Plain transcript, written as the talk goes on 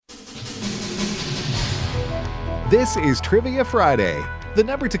This is Trivia Friday. The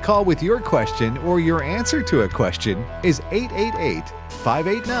number to call with your question or your answer to a question is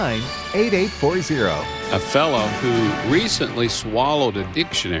 888-589-8840. A fellow who recently swallowed a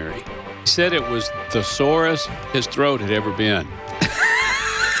dictionary said it was the sorest his throat had ever been.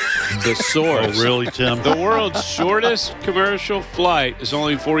 Thesaurus. Oh, really, Tim? The world's shortest commercial flight is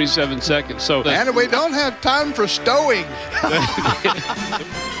only 47 seconds. So And we don't have time for stowing.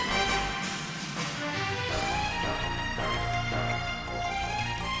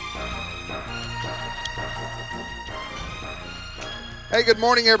 Hey, good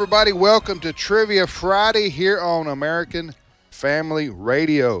morning, everybody. Welcome to Trivia Friday here on American Family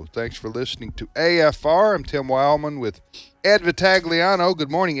Radio. Thanks for listening to AFR. I'm Tim Wildman with Ed Vitagliano.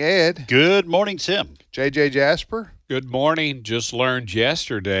 Good morning, Ed. Good morning, Tim. JJ Jasper. good morning. Just learned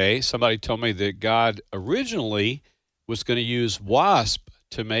yesterday, somebody told me that God originally was going to use wasp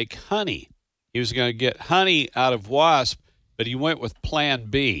to make honey. He was going to get honey out of wasp, but he went with Plan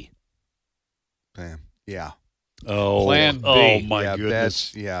B. Yeah. Oh, Plan B. Oh, my Yeah,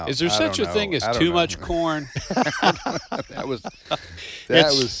 goodness. Is there such a thing as too much corn? That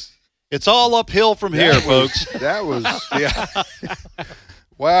was It's all uphill from here, folks. That was, yeah.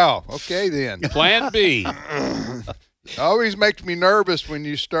 Wow. Okay, then. Plan B. Always makes me nervous when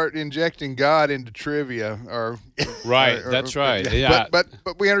you start injecting God into trivia. Right, that's right. Yeah. But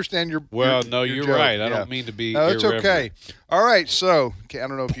we understand your Well, your, no, your you're joke. right. I Yeah. don't mean to be No, it's irreverent. okay. All right, so I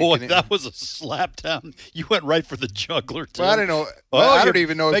don't know if Boy, you can. that was a slap down. You went right for the juggler, Tim. Well, I don't know. Oh, I don't you're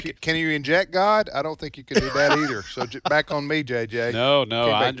even know if making- can you inject God? I don't think you can do that either. So back on me, JJ. No, Okay, I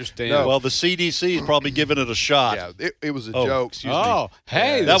back- understand. no. Well, the CDC is probably giving it a shot. Yeah, it was a Oh, joke. excuse me. Oh, hey,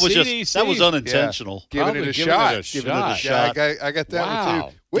 Yeah. the That was CDC. that was unintentional. Giving Probably it a giving shot. it a Giving it a shot. shot. Yeah, I got that one Wow.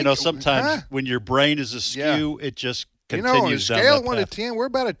 too. You know, sometimes Huh? when your brain is askew, it just continues on a down scale that of 1 to path. 10, we're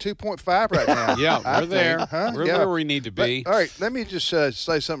about a 2.5 right now. Yeah, I we're there. think, huh? We're Yeah. where we need to be. All right, let me just say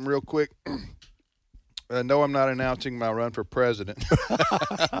something real quick. No, I'm not announcing my run for president.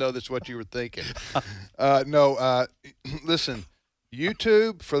 I know that's what you were thinking. Listen,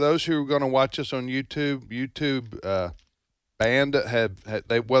 YouTube, for those who are going to watch us on YouTube banned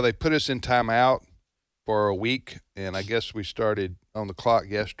they put us in timeout for a week, and I guess we started on the clock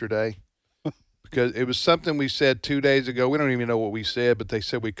yesterday because it was something we said 2 days ago. We don't even know what we said, but they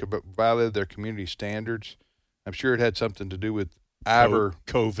said we could violate their community standards. I'm sure it had something to do with Ivor.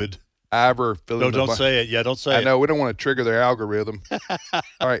 COVID. Ivor. No, don't say it. Yeah, don't say I it. know. We don't want to trigger their algorithm.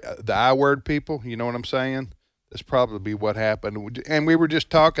 All right. The I word people, you know what I'm saying? That's probably what happened. And we were just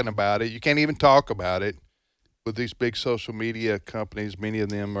talking about it. You can't even talk about it with these big social media companies. Many of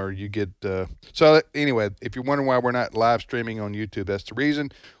them are, you get. So anyway, if you're wondering why we're not live streaming on YouTube, that's the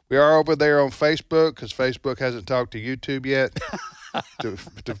reason. We are over there on Facebook because Facebook hasn't talked to YouTube yet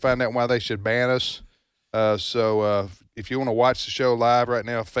to find out why they should ban us. So if you want to watch the show live right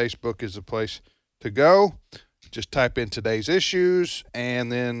now, Facebook is the place to go. Just type in today's issues, and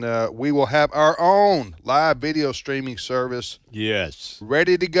then we will have our own live video streaming service Yes.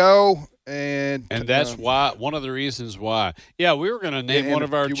 ready to go. And that's why, one of the reasons why. Yeah, we were going to name in one a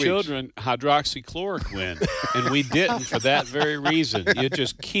of our few weeks. children hydroxychloroquine, and we didn't for that very reason. It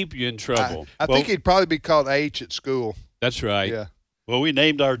just keep you in trouble. I think he'd probably be called H at school. That's right. Yeah. Well, we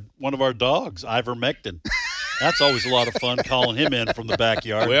named one of our dogs Ivermectin. That's always a lot of fun calling him in from the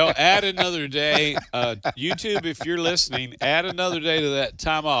backyard. Well, add another day. YouTube, if you're listening, add another day to that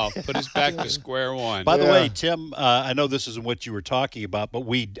time off. Put us back to square one. By the Yeah. way, Tim, I know this isn't what you were talking about, but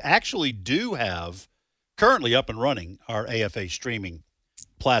we actually do have currently up and running our AFA streaming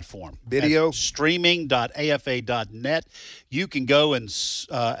platform. Video? At streaming.afa.net. You can go and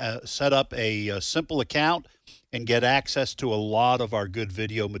set up a simple account and get access to a lot of our good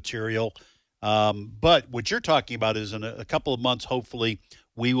video material. But what you're talking about is in a couple of months, hopefully,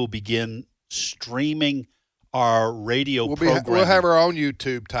 we will begin streaming our radio programming. We'll have our own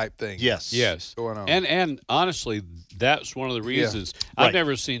YouTube type thing. Yes. Yes. Going on. And honestly, that's one of the reasons. Right. I've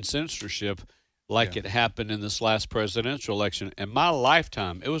never seen censorship like it happened in this last presidential election. In my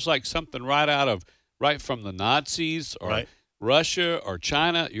lifetime, it was like something right from the Nazis or Right. Russia or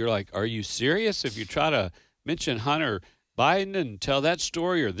China. You're like, are you serious? If you try to mention Hunter Biden and tell that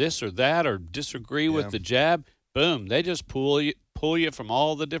story or this or that or disagree with the jab, boom, they just pull you from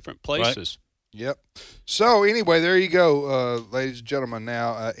all the different places. Yep. So anyway, there you go, ladies and gentlemen.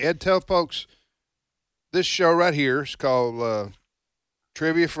 Now, Ed, tell folks this show right here is called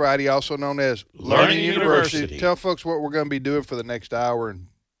Trivia Friday, also known as Learning University. Tell folks what we're going to be doing for the next hour and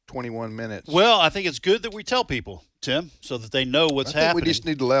 21 minutes. Well, I think it's good that we tell people, Tim, so that they know what's I think happening. we just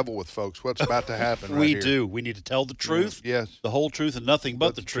need to level with folks what's about to happen. We do. We need to tell the truth, Yes. the whole truth, and nothing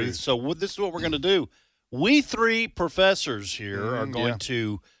but the truth. So this is what we're going to do. We three professors here are going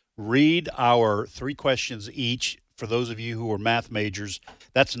to read our 3 questions each. For those of you who are math majors,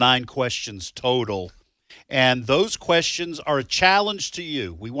 that's 9 questions total. And those questions are a challenge to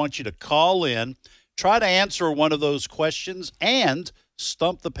you. We want you to call in, try to answer one of those questions, and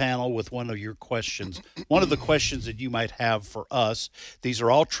stump the panel with one of your questions, one of the questions that you might have for us. These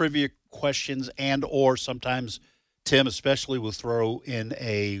are all trivia questions, and or sometimes Tim especially will throw in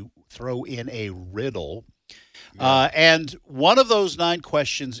a riddle. And one of those 9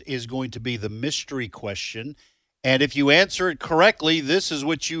 questions is going to be the mystery question. And if you answer it correctly, this is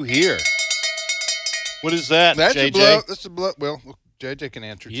what you hear. What is that, That's JJ? That's a blood. Well, JJ can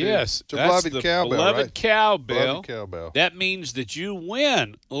answer too. Yes, it's a that's beloved the cowbell, beloved right? cowbell. Beloved cowbell. That means that you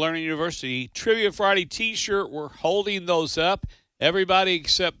win a Learning University Trivia Friday T-shirt. We're holding those up. Everybody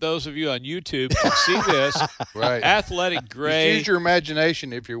except those of you on YouTube can see this. Right. Athletic gray. Just use your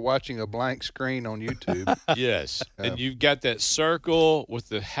imagination if you're watching a blank screen on YouTube. Yes. And you've got that circle with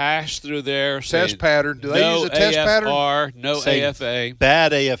the hash through there. Test pattern. Do they no use a test pattern? AFR, no Say AFA.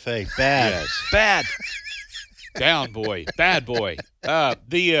 Bad AFA. Bad. Yes. Bad. Down boy. Bad boy.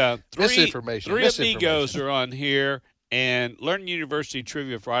 The three Misinformation. amigos are on here. And Learning University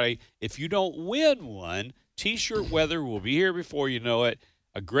Trivia Friday. If you don't win one, T-shirt weather will be here before you know it.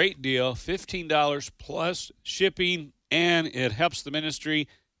 A great deal, $15 plus shipping, and it helps the ministry,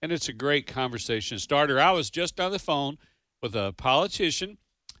 and it's a great conversation starter. I was just on the phone with a politician,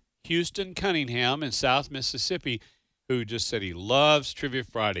 Houston Cunningham in South Mississippi, who just said he loves Trivia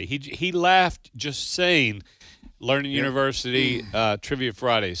Friday. He laughed just saying Learning University Trivia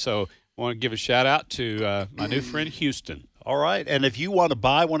Friday. So I want to give a shout-out to my new friend Houston. All right. And if you want to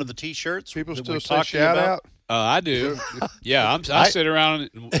buy one of the T-shirts, People that still we're say talking shout about, out. I do. Yeah, I sit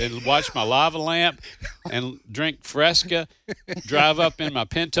around and watch my lava lamp and drink Fresca, drive up in my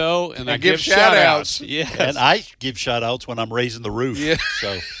Pinto, and I give shout-outs. Yes. And I give shout-outs when I'm raising the roof. Yeah.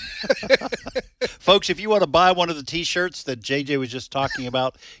 So, folks, if you want to buy one of the T-shirts that JJ was just talking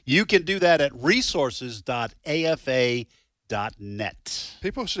about, you can do that at resources.afa.net.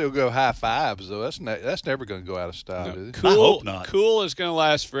 People still go high fives though. That's never going to go out of style, do they? Cool, I hope not. Cool is going to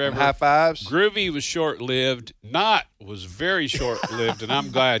last forever. High fives. Groovy was short-lived. Not was very short-lived, and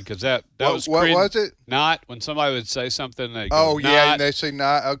I'm glad because that was what was it? Not when somebody would say something. They go, Oh yeah, not. and they say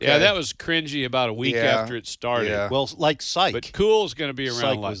not. Okay. Yeah, that was cringy about a week Yeah. after it started. Yeah. Well, like Psych. But cool is going to be around.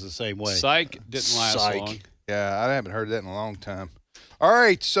 Psych like was the same way. Psych didn't last Psych. long. Yeah, I haven't heard that in a long time. All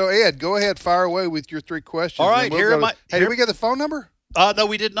right, so Ed, go ahead, fire away with your 3 questions. All and right, then here go am to- I- Hey, here- did we get the phone number? No,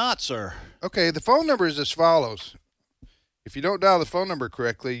 we did not, sir. Okay, the phone number is as follows. If you don't dial the phone number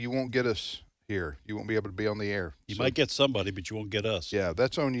correctly, you won't get us here. You won't be able to be on the air. You So, might get somebody, but you won't get us. Yeah,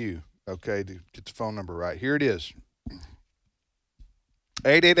 that's on you. Okay, to get the phone number right. Here it is.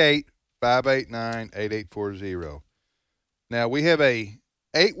 888-589-8840. Now, we have a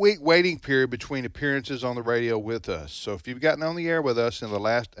 8-week waiting period between appearances on the radio with us. So if you've gotten on the air with us in the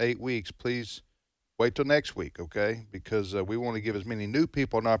last 8 weeks, please wait till next week, okay? Because we want to give as many new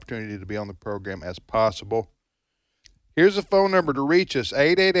people an opportunity to be on the program as possible. Here's the phone number to reach us,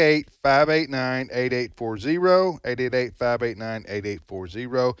 888-589-8840,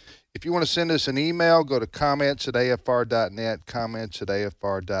 888-589-8840. If you want to send us an email, go to comments@afr.net,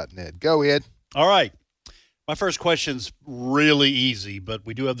 comments@afr.net. Go, Ed. All right. My first question's really easy, but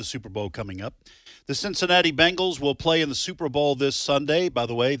we do have the Super Bowl coming up. The Cincinnati Bengals will play in the Super Bowl this Sunday. By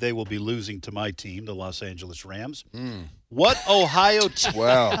the way, they will be losing to my team, the Los Angeles Rams. What Ohio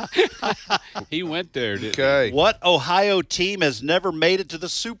Wow. He went there, didn't he? Okay. What Ohio team has never made it to the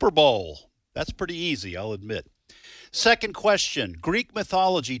Super Bowl? That's pretty easy, I'll admit. Second question. Greek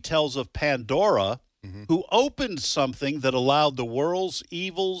mythology tells of Pandora, who opened something that allowed the world's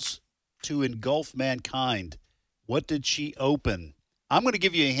evils to engulf mankind. What did she open? I'm going to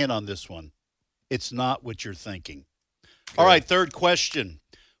give you a hint on this one. It's not what you're thinking. All right, third question.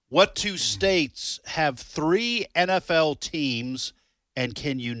 What 2 states have 3 NFL teams, and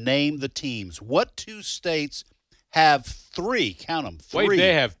can you name the teams? What 2 states have 3, count them, 3 Wait,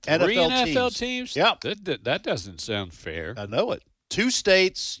 they have 3 NFL NFL teams? Yep. That doesn't sound fair. I know it. 2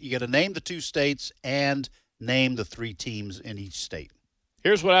 states. You got to name the 2 states and name the 3 teams in each state.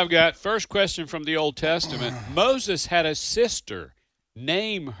 Here's what I've got. First question from the Old Testament. Moses had a sister.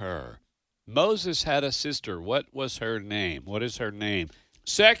 Name her. Moses had a sister. What was her name? What is her name?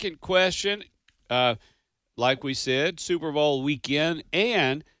 Second question, like we said, Super Bowl weekend,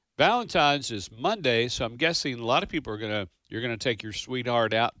 and Valentine's is Monday, so I'm guessing a lot of people you're gonna take your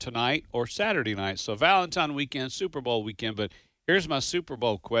sweetheart out tonight or Saturday night. So Valentine weekend, Super Bowl weekend. But here's my Super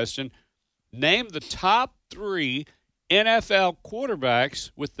Bowl question. Name the top 3 NFL quarterbacks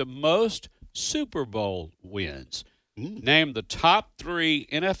with the most Super Bowl wins. Name the top 3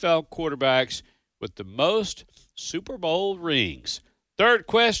 NFL quarterbacks with the most Super Bowl rings. Third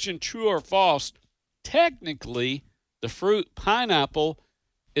question, true or false? Technically, the fruit pineapple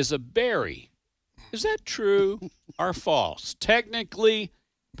is a berry. Is that true or false? Technically,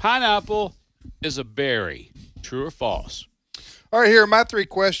 pineapple is a berry. True or false? All right, here are my 3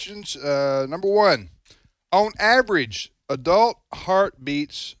 questions. Number 1, on average, adult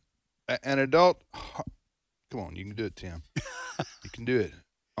heartbeats, an adult, come on, you can do it, Tim. You can do it.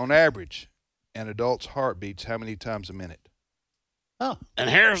 On average, an adult's heart beats how many times a minute? Oh. And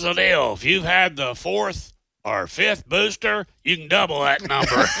here's the deal. If you've had the 4th or 5th booster, you can double that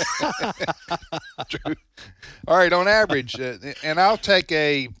number. True. All right, on average, and I'll take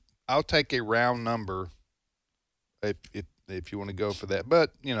a round number if you want to go for that.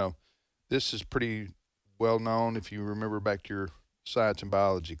 But, this is pretty well known if you remember back to your science and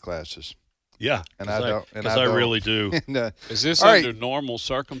biology classes. Yeah, and I don't. Because I really do. And, is this under right. Normal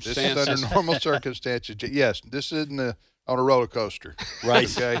circumstances? This is under normal circumstances. Yes, this isn't on a roller coaster. Right.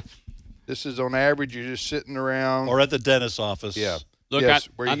 Okay. This is on average. You're just sitting around. Or at the dentist's office. Yeah. Look, yes,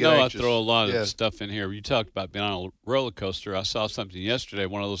 I know I throw a lot of stuff in here. You talked about being on a roller coaster. I saw something yesterday,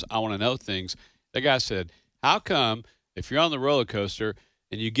 one of those I want to know things. The guy said, how come if you're on the roller coaster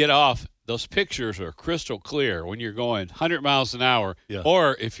and you get off, those pictures are crystal clear when you're going 100 miles an hour,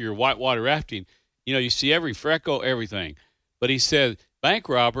 or if you're whitewater rafting, you see every freckle, everything. But he said, bank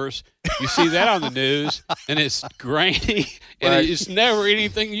robbers, you see that on the news, and it's grainy, and right. It's never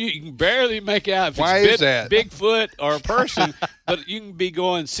anything. You can barely make out if Why it's is that? Bigfoot or a person, but you can be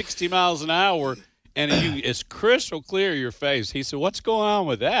going 60 miles an hour, and it's crystal clear your face. He said, what's going on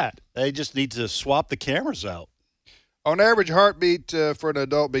with that? They just need to swap the cameras out. On average, heartbeat for an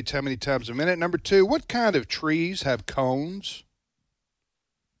adult beats how many times a minute? Number 2, what kind of trees have cones?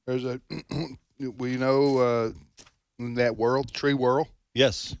 There's a, we know in that world, tree world.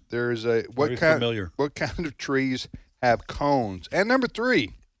 Yes. There's a what kind of trees have cones? And number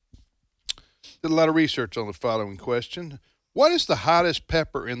 3, did a lot of research on the following question. What is the hottest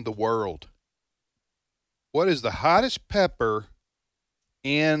pepper in the world? What is the hottest pepper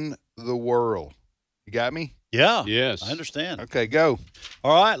in the world? You got me? Yeah. Yes. I understand. Okay, go.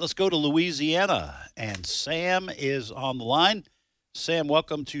 All right, let's go to Louisiana. And Sam is on the line. Sam,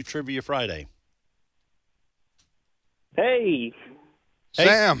 welcome to Trivia Friday. Hey.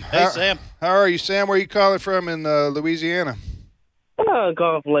 Sam. Hey, Sam. How are you, Sam? Where are you calling from in Louisiana? Calling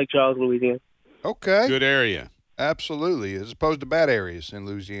from Lake Charles, Louisiana. Okay. Good area. Absolutely, as opposed to bad areas in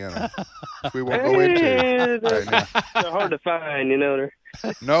Louisiana. We won't go into right now. They're hard to find, They're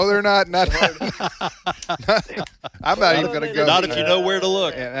No, they're not. I'm not even going to go. Not if you know where to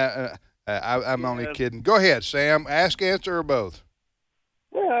look. I'm only kidding. Go ahead, Sam. Ask, answer, or both.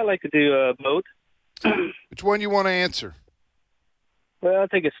 Well, I like to do both. Which one you want to answer? Well, I'll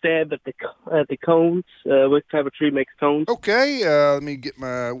take a stab at the cones. What type of tree makes cones? Okay, let me get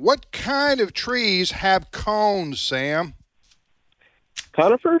my... What kind of trees have cones, Sam?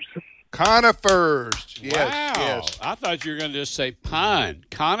 Conifers? Conifers. Yes, wow. Yes. I thought you were going to just say pine.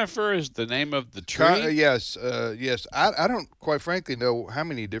 Conifer is the name of the tree? Yes. I don't, quite frankly, know how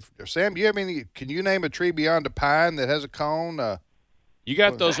many different... Sam, do you have any... Can you name a tree beyond a pine that has a cone? You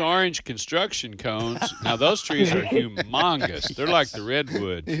got those orange construction cones. Now, those trees are humongous. They're like the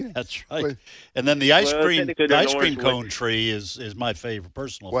redwood. That's right. And then the ice cream cone tree is my favorite,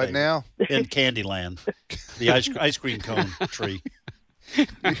 personal favorite. What now? In Candyland. The ice cream cone tree.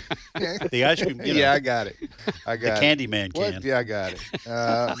 The ice cream. Yeah, I got it. The Candyman can. What? Yeah, I got it.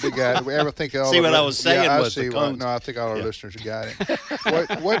 We got it. We ever think all see what I was saying was the cones. No, I think all our listeners got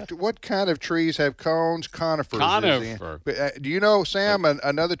it. What kind of trees have cones? Conifers. Conifer. Do you know, Sam,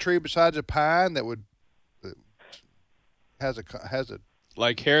 another tree besides a pine that would has a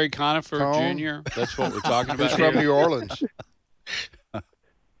like Harry Conifer cone? Jr.? That's what we're talking about. He's from New Orleans.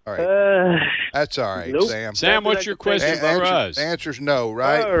 All right. That's all right, nope. Sam. Sam, what's your question for us? Answer's no,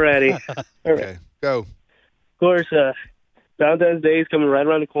 right? Alrighty. All right. Okay, go. Of course, Valentine's Day is coming right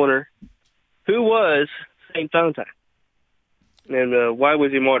around the corner. Who was St. Valentine? And why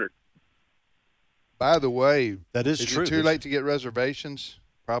was he martyred? By the way, that is true. Is it too late to get reservations?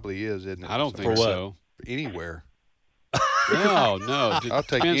 Probably is, isn't it? I don't think so. Anywhere. No. I'll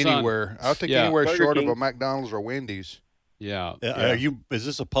take anywhere. I'll take anywhere Burger short King. of a McDonald's or Wendy's. Yeah. Are you? Is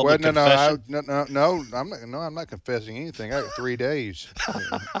this a public confession? confession? I'm not confessing anything. I got 3 days.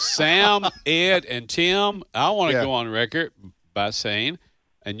 Sam, Ed, and Tim, I want to Yeah. go on record by saying,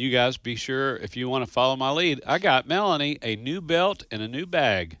 and you guys be sure if you want to follow my lead, I got Melanie a new belt and a new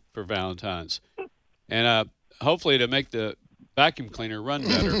bag for Valentine's. And hopefully to make the vacuum cleaner run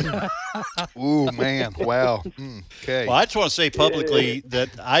better. Ooh, man. Wow. Okay. Well, I just want to say publicly that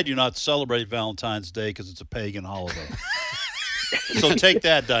I do not celebrate Valentine's Day because it's a pagan holiday. So take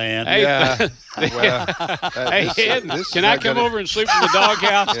that, Diane. Hey, Yeah. Well, hey, Ed, can I come over and sleep in the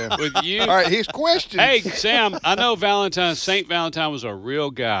doghouse Yeah. with you? All right, his question. Hey, Sam, I know St. Valentine was a real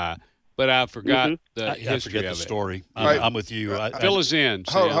guy, but I forgot the I history forget the of it. story. Right. I'm with you. Fill us in,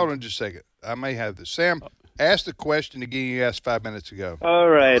 Sam. Hold on just a second. I may have this. Sam, ask the question again you asked 5 minutes ago. All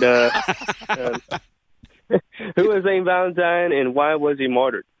right. Who was St. Valentine and why was he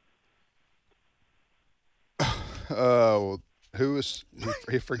martyred?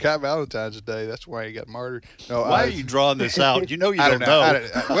 He forgot Valentine's Day. That's why he got martyred. No, Why are you drawing this out? You know you I don't don't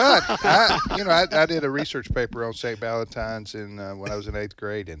know. know. I did a research paper on St. Valentine's when I was in 8th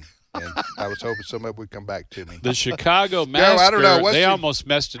grade, and I was hoping somebody would come back to me. The Chicago I Massacre, don't know. What's they the- almost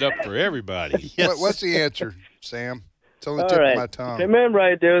messed it up for everybody. Yes. What's the answer, Sam? It's on the All tip right. of my If I tongue. remember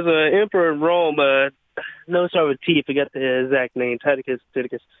right, there was an emperor in Rome. No, start with T. I forgot the exact name. Titicus,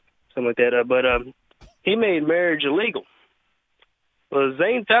 something like that. But he made marriage illegal. Well,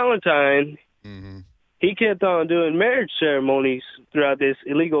 St. Valentine, Mm-hmm. he kept on doing marriage ceremonies throughout this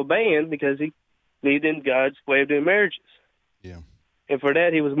illegal ban because he believed in God's way of doing marriages. Yeah. And for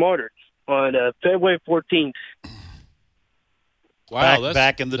that, he was martyred on February 14th. Wow,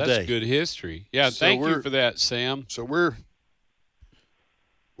 Back in the that's day. good history. Yeah, So thank you we're- for that, Sam. So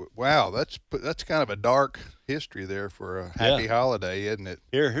wow, that's kind of a dark history there for a happy holiday, isn't it?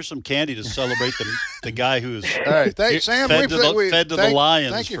 Here's some candy to celebrate the guy who's All right, thanks, Sam. fed to the thank,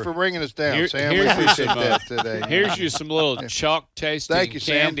 lions Thank you for- for bringing us down, Here- Sam. We here's appreciate some, that today. Here's you some little chalk tasting Thank you,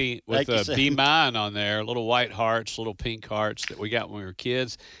 Sam. candy with Thank you, a Sam. Be Mine on there, little white hearts, little pink hearts that we got when we were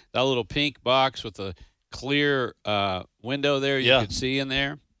kids. That little pink box with a clear window there you Yeah. could see in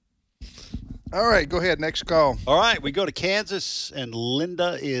there. All right, go ahead. Next call. All right, we go to Kansas, and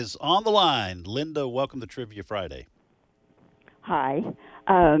Linda is on the line. Linda, welcome to Trivia Friday. Hi.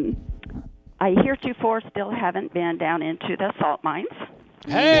 I heretofore still haven't been down into the salt mines.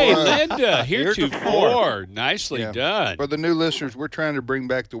 Hey, Wow. Linda, Heretofore. heretofore. Nicely Yeah. done. For the new listeners, we're trying to bring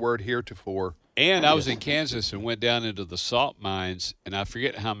back the word heretofore. And I was in Kansas and went down into the salt mines, and I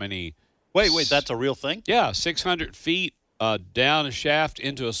forget how many. Wait, that's a real thing? Yeah, 600 feet down a shaft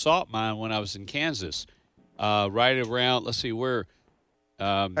into a salt mine when I was in Kansas. Right around, let's see, where.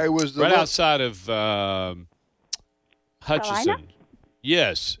 Hey, was the right lo- outside of Hutchinson. Carolina?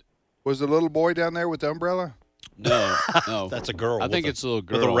 Yes. Was the little boy down there with the umbrella? No, no. That's a girl. I think with it's a little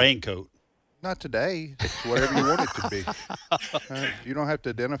girl. with a raincoat. Not today. It's whatever you want it to be. You don't have to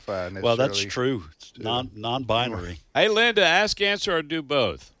identify necessarily. Well, that's true. It's non-binary. Hey, Linda, ask, answer, or do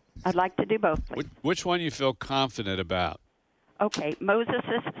both. I'd like to do both, please. Which one you feel confident about? Okay, Moses'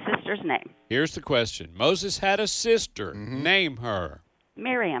 sister's name, Here's the question. Moses had a sister. Mm-hmm. Name her.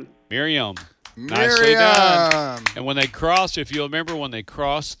 Miriam. Miriam. Nicely Miriam. done. And when they crossed, if you remember when they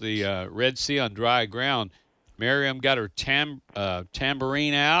crossed the Red Sea on dry ground, Miriam got her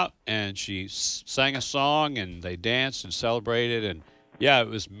tambourine out, and she sang a song, and they danced and celebrated. And, yeah, it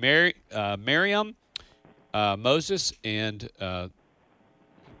was Miriam, Moses, and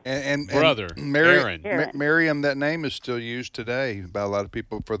And brother, Miriam, Aaron. Miriam, that name is still used today by a lot of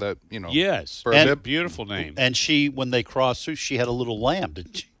people for that, yes, For And- a beautiful name. And she, when they crossed through, she had a little lamb,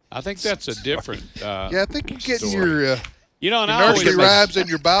 didn't she? I think that's a different. Yeah, I think you're getting story. your And I always nursery rhymes and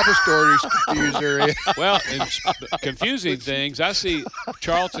your Bible stories confused there. Well, in confusing things, I see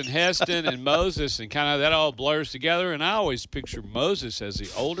Charlton Heston and Moses, and kind of that all blurs together. And I always picture Moses as the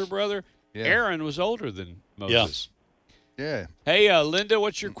older brother. Yeah. Aaron was older than Moses. Yeah, Hey, Linda,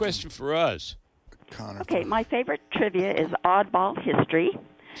 what's your question for us? Connor. Okay, my favorite trivia is oddball history.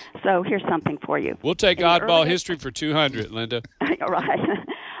 So here's something for you. We'll take In the oddball early- history for 200, Linda. All right.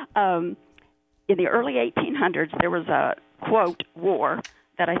 In the early 1800s, there was a, quote, war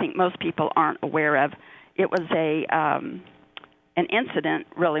that I think most people aren't aware of. It was an incident,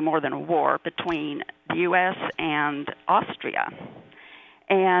 really more than a war, between the U.S. and Austria.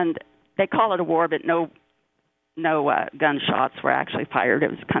 And they call it a war, but no gunshots were actually fired. It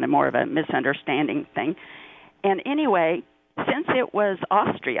was kind of more of a misunderstanding thing. And anyway, since it was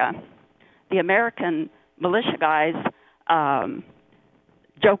Austria, the American militia guys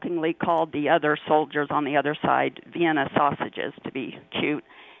jokingly called the other soldiers on the other side Vienna sausages to be cute.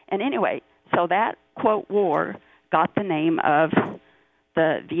 And anyway, so that, quote, war got the name of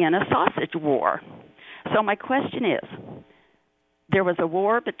the Vienna Sausage War. So my question is, there was a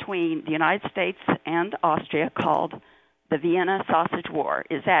war between the United States and Austria called the Vienna Sausage War.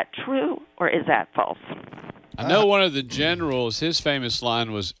 Is that true or is that false? I know one of the generals, his famous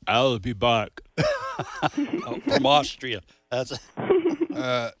line was, "I'll be back." From Austria. That's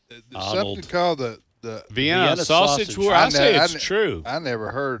something called the Vienna Vienna sausage sausage. war. I say it's true. I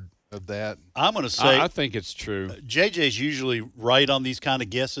never heard of that. I'm going to say I think it's true. JJ's usually right on these kind of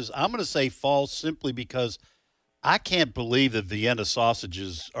guesses. I'm going to say false simply because I can't believe that Vienna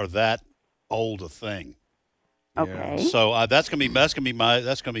sausages are that old a thing. Okay. So that's gonna be my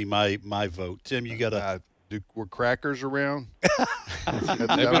vote. Tim, you got to. Were crackers around? I'm They've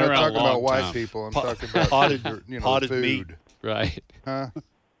not been around a talking long about white time. people. I'm talking about potted- potted potted meat. food. Right. Huh?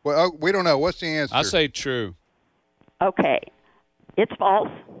 Well, we don't know. What's the answer? I say true. Okay. It's false.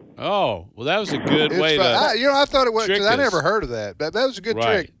 Oh, well, that was a good It's way to. I thought it was trick because I us. never heard of that. That was a good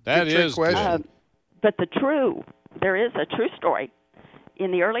Right. trick. That good trick is question. good. But there is a true story.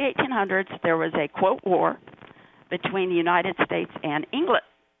 In the early 1800s, there was a, quote, war between the United States and England.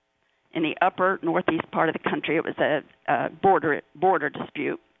 In the upper northeast part of the country, it was a border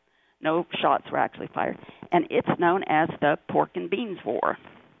dispute. No shots were actually fired. And it's known as the Pork and Beans War.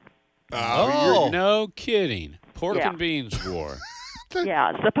 Oh, No kidding. Pork Yeah. and beans war.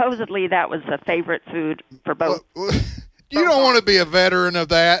 Yeah, supposedly that was a favorite food for both. You don't want to be a veteran of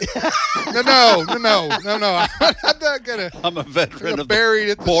that. No. I'm not gonna. I'm a veteran of buried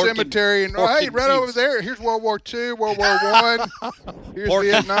at the pork and- cemetery, and pork hey, and right beans. over there. Here's World War II, World War I. Here's Pork-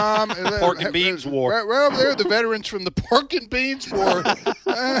 Vietnam. Pork and Beans War. Right over there, the veterans from the Pork and Beans War.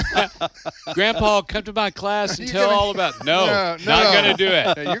 Grandpa, come to my class and You tell gonna- all about. No, No, not going to do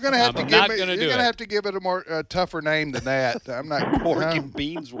it. You're gonna have I'm to not give gonna me. do You're gonna it. have to give it a more tougher name than that. I'm not Pork and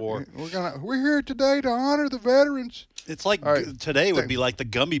Beans War. We're here today to honor the veterans. It's like All right. today would be like the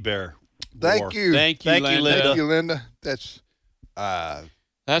gummy bear. Thank war. you. Thank you, Thank you, Linda. Thank you, Linda. That's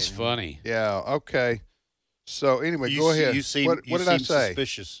That's funny. yeah, okay. So anyway, You go se- ahead. You seem, what you did I seem say?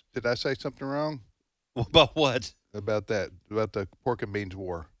 suspicious. Did I say something wrong About what? about that? About the Pork and Beans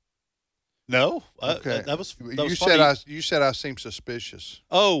War? No. Okay. That was You funny. said I seem suspicious.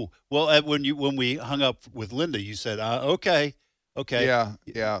 Oh well, when we hung up with Linda, you said okay. Yeah.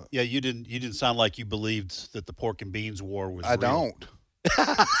 Yeah. You didn't sound like you believed that the Pork and Beans War was. I real. don't.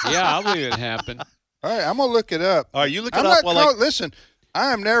 Yeah, I believe it happened. All right, I'm gonna look it up. All right, you look I'm it up. not Well, listen.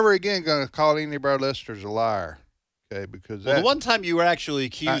 I am never again going to call any of our listeners a liar. Okay, because the one time you were actually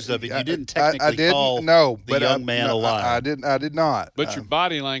accused of it, you didn't technically I didn't, call no, the but young man a liar. I did not. But your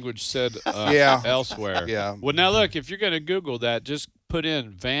body language said Yeah. elsewhere. Yeah. Well, now look, if you're going to Google that, just put in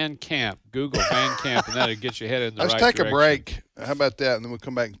Van Camp. Google Van Camp, and that'll get you headed in the Let's right take direction. a break. How about that? And then we'll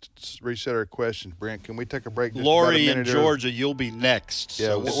come back and reset our questions. Brent, can we take a break? Just Lori about a in minute or- Georgia, you'll be next. Yeah.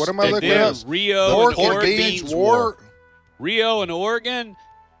 So What am I And looking then up? Rio Pork and and Oregon. Beans War. Rio in Oregon,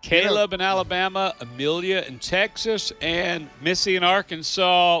 Caleb in Alabama, Amelia in Texas, and Missy in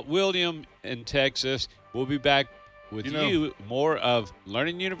Arkansas, William in Texas. We'll be back with you more of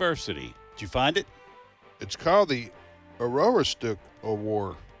Learning University. Did you find it? It's called the Aroostook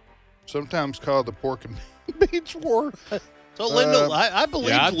War, sometimes called the Pork and Beans War. So Linda, I believe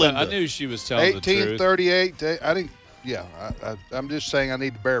Yeah, Linda. I knew she was telling the truth. 1838. I didn't. Yeah, I'm just saying I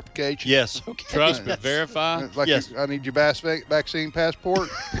need verification. Yes. Okay. Trust but verify. Like Yes. I need your vaccine passport,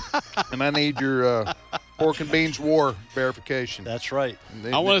 and I need your Pork and Beans War verification. That's right.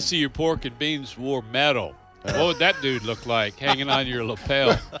 I want to see your Pork and Beans War medal. What would that dude look like hanging on your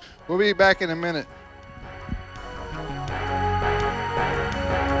lapel? We'll be back in a minute.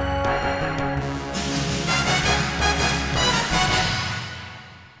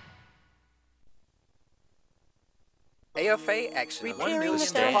 AFA Excellent. One Repairing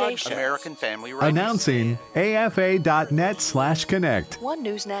News the Now. foundation. American Family Radio. Announcing AFA.net/connect. One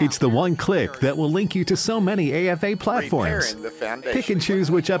News Now. It's the one click that will link you to so many AFA platforms. Repairing the foundation. Pick and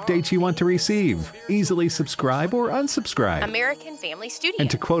choose which updates you want to receive. Easily subscribe or unsubscribe. American Family Studio. And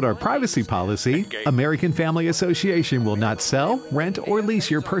to quote our privacy policy, American Family Association will not sell, rent, or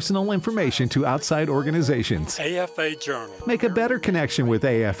lease your personal information to outside organizations. AFA Journal. Make a better connection with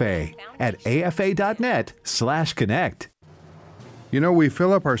AFA at afa.net/connect. You know, we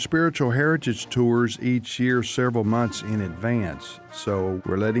fill up our spiritual heritage tours each year several months in advance, so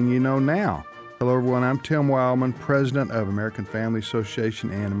we're letting you know now. Hello, everyone. I'm Tim Wildman, president of American Family Association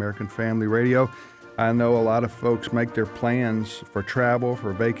and American Family Radio. I know a lot of folks make their plans for travel,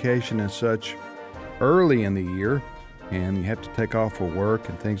 for vacation and such early in the year, and you have to take off for work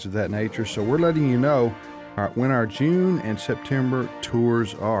and things of that nature, so we're letting you know when our June and September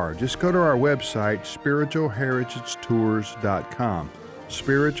tours are. Just go to our website, spiritualheritagetours.com.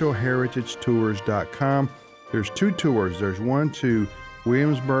 spiritualheritagetours.com. There's two tours. There's one to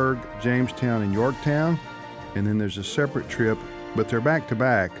Williamsburg, Jamestown, and Yorktown, and then there's a separate trip, but they're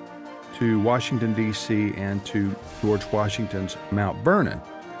back-to-back, to Washington, D.C. and to George Washington's Mount Vernon.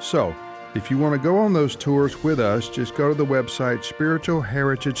 So If you want to go on those tours with us, just go to the website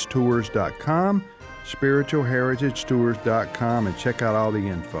spiritualheritagetours.com, spiritualheritagetours.com, and check out all the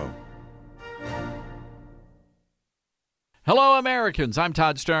info. Hello, Americans. I'm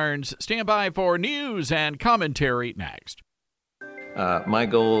Todd Stearns. Stand by for news and commentary next. My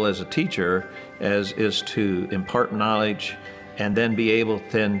goal as a teacher is to impart knowledge and then be able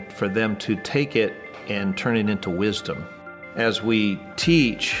then for them to take it and turn it into wisdom. As we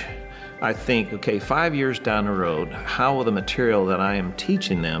teach, I think, okay, 5 years down the road, how will the material that I am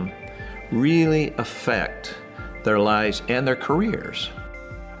teaching them really affect their lives and their careers?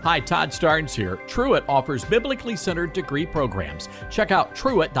 Hi, Todd Starnes here. Truett offers biblically centered degree programs. Check out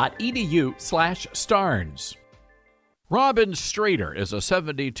truett.edu/Starnes. Robin Strader is a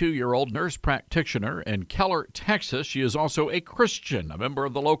 72-year-old nurse practitioner in Keller, Texas. She is also a Christian, a member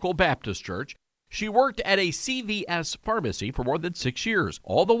of the local Baptist church. She worked at a CVS pharmacy for more than 6 years,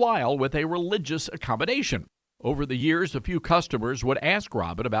 all the while with a religious accommodation. Over the years, a few customers would ask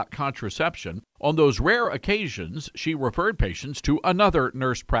Robin about contraception. On those rare occasions, she referred patients to another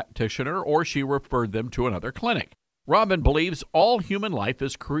nurse practitioner or she referred them to another clinic. Robin believes all human life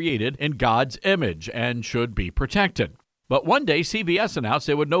is created in God's image and should be protected. But one day, CVS announced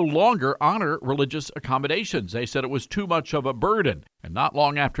they would no longer honor religious accommodations. They said it was too much of a burden. And not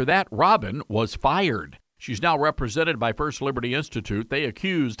long after that, Robin was fired. She's now represented by First Liberty Institute. They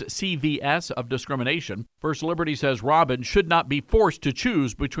accused CVS of discrimination. First Liberty says Robin should not be forced to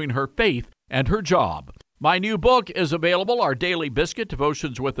choose between her faith and her job. My new book is available, Our Daily Biscuit,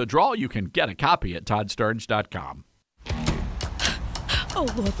 Devotions with a Draw. You can get a copy at ToddStarnes.com. Oh,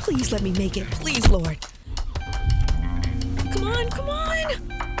 Lord, please let me make it. Please, Lord. Come on, come on.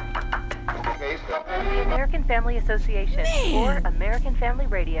 The American Family Association or American Family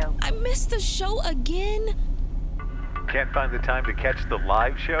Radio. I missed the show again. Can't find the time to catch the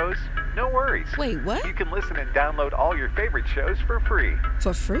live shows? No worries. Wait, what? You can listen and download all your favorite shows for free.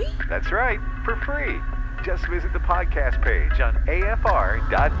 For free? That's right, for free. Just visit the podcast page on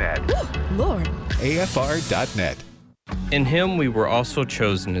afr.net. Ooh, Lord. afr.net. In him we were also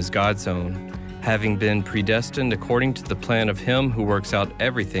chosen as God's own, having been predestined according to the plan of him who works out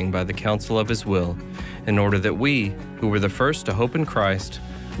everything by the counsel of his will, in order that we, who were the first to hope in Christ,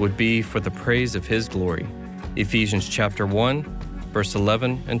 would be for the praise of his glory. Ephesians chapter 1, verse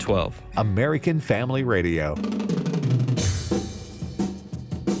 11 and 12. American Family Radio.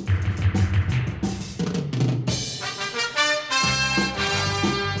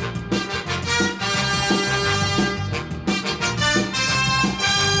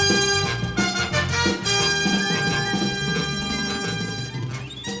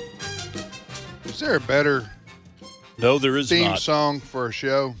 Is there a better there is theme not. song for a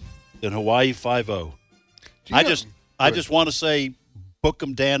show than Hawaii Five-0? I just want to say, book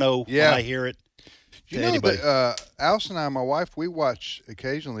 'em Dano when I hear it. Do you know that Alice and I, my wife, we watch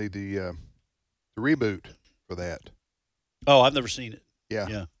occasionally the reboot for that. Oh, I've never seen it.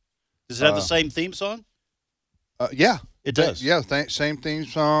 Yeah. Does it have the same theme song? Yeah. It does. Same theme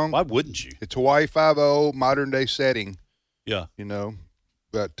song. Why wouldn't you? It's Hawaii Five-0, modern day setting. Yeah.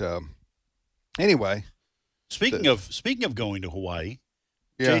 But anyway. Speaking of going to Hawaii,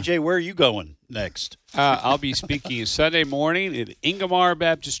 JJ, where are you going next? I'll be speaking Sunday morning at Ingomar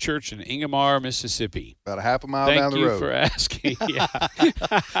Baptist Church in Ingomar, Mississippi. About a half a mile down the road. Thank you for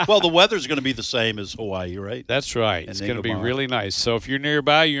asking. Well, the weather's going to be the same as Hawaii, right? That's right. It's going to be really nice. So if you're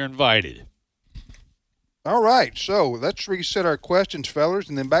nearby, you're invited. All right. So let's reset our questions, fellas,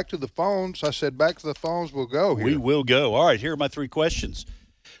 and then back to the phones. I said back to the phones we'll go here. We will go. All right, here are my three questions.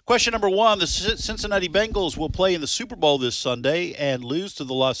 Question number one, the Cincinnati Bengals will play in the Super Bowl this Sunday and lose to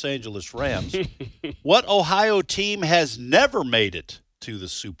the Los Angeles Rams. What Ohio team has never made it to the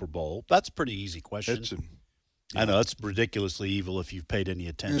Super Bowl? That's a pretty easy question. I know, that's ridiculously evil if you've paid any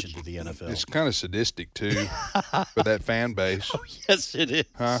attention to the NFL. It's kind of sadistic, too, for that fan base. Oh, yes, it is.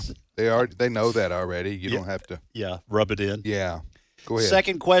 Huh? They know that already. You don't have to. Yeah, rub it in. Yeah. Go ahead.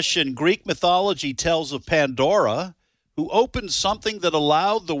 Second question, Greek mythology tells of Pandora, who opened something that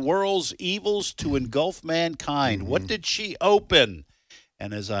allowed the world's evils to engulf mankind. What did she open?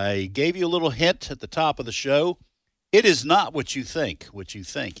 And as I gave you a little hint at the top of the show, it is not what you think. What you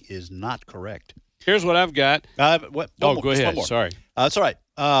think is not correct. Here's what I've got. Go ahead. Sorry. That's all right.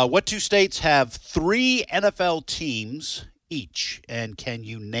 What two states have 3 NFL teams each? And can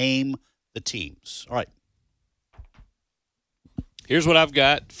you name the teams? All right. Here's what I've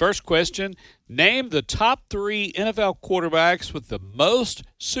got. First question, name the top 3 NFL quarterbacks with the most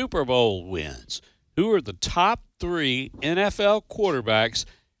Super Bowl wins. Who are the top 3 NFL quarterbacks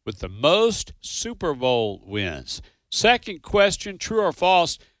with the most Super Bowl wins? Second question, true or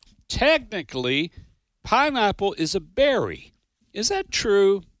false, technically, pineapple is a berry. Is that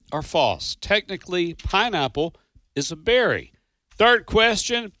true or false? Technically, pineapple is a berry. Third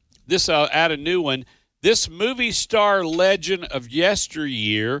question, this I'll add a new one. This movie star legend of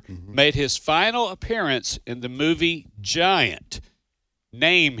yesteryear made his final appearance in the movie Giant.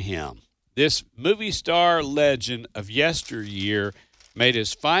 Name him. This movie star legend of yesteryear made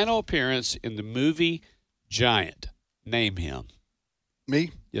his final appearance in the movie Giant. Name him.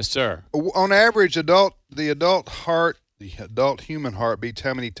 Me? Yes, sir. On average, the adult human heart beats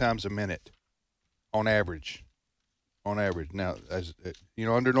how many times a minute? On average. Now, as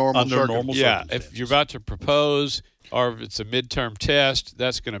under normal circumstances. Yeah, if you're about to propose or if it's a midterm test,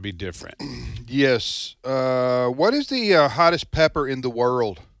 that's going to be different. Yes. What is the hottest pepper in the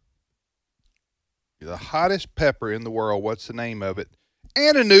world? The hottest pepper in the world. What's the name of it?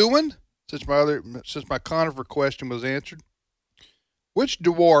 And a new one, since my conifer question was answered. Which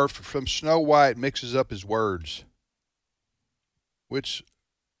dwarf from Snow White mixes up his words? Which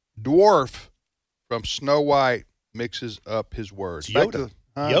dwarf from Snow White mixes up his words? It's Yoda.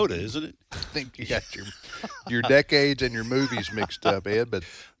 Yoda, isn't it? I think you got your decades and your movies mixed up, Ed. But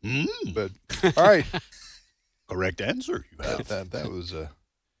all right. Correct answer. You have. That was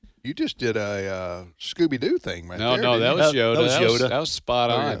you just did a Scooby-Doo thing, right? No, that was Yoda. That was spot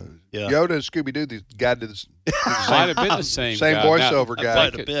on. Yeah. Yoda and Scooby-Doo, the guy did might have been the same guy. voiceover guy.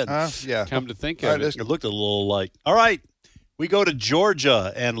 Might have been. Yeah. Come to think of it. It looked a little like. All right. We go to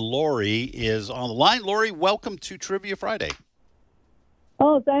Georgia, and Lori is on the line. Lori, welcome to Trivia Friday.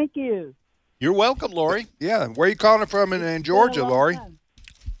 Oh, thank you. You're welcome, Lori. Yeah. Where are you calling from in Georgia, Lori?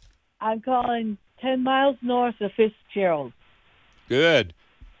 I'm calling 10 miles north of Fitzgerald. Good.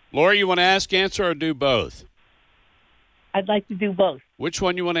 Lori, you want to ask, answer, or do both? I'd like to do both. Which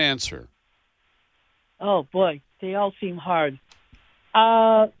one you want to answer? Oh, boy. They all seem hard.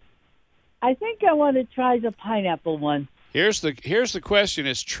 I think I want to try the pineapple one. Here's the question.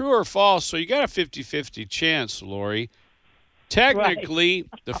 It's true or false, so you got a 50-50 chance, Lori. Technically,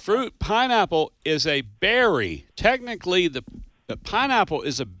 the fruit pineapple is a berry. Technically, the pineapple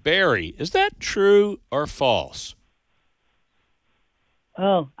is a berry. Is that true or false?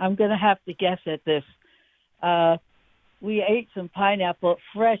 Oh, I'm going to have to guess at this. We ate some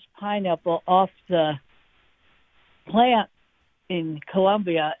fresh pineapple off the plant in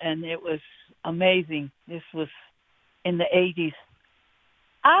Colombia, and it was amazing. This was in the 80s.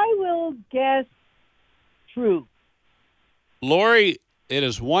 I will guess true. Lori, it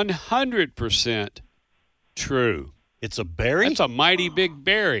is 100% true. It's a berry? It's a mighty big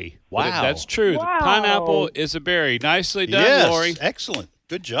berry. Wow. That's true. Wow. The pineapple is a berry. Nicely done, yes, Lori. Excellent.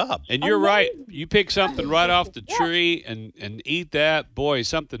 Good job. And you're right. You pick something right off the tree and eat that. Boy,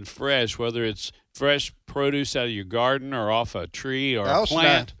 something fresh, whether it's fresh produce out of your garden or off a tree or a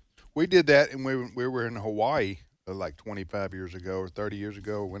plant. We did that, and we were in Hawaii like 25 years ago or 30 years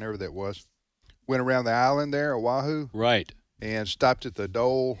ago, whenever that was. Went around the island there, Oahu. Right. And stopped at the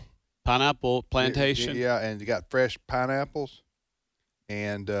Dole Pineapple Plantation. Yeah, and you got fresh pineapples.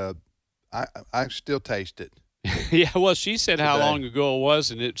 And I still taste it. Yeah, well, she said how long ago it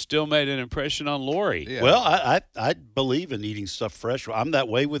was, and it still made an impression on Lori. Yeah. Well, I believe in eating stuff fresh. I'm that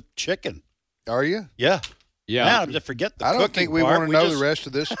way with chicken. Are you? Yeah. Yeah. Man, I forget the I don't cooking think we part. want to know the rest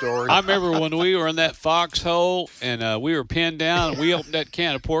of this story. I remember when we were in that foxhole and we were pinned down and we opened that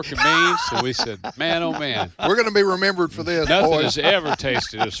can of pork and beans and we said, man, oh, man. We're going to be remembered for this, Nothing boys. has ever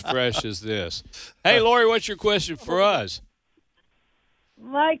tasted as fresh as this. Hey, Lori, what's your question for us?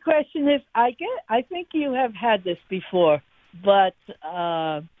 My question is, I think you have had this before, but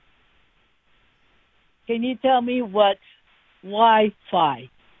can you tell me what Wi-Fi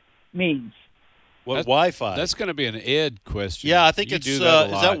means? What Wi-Fi? That's going to be an Ed question. Yeah, I think you it's do that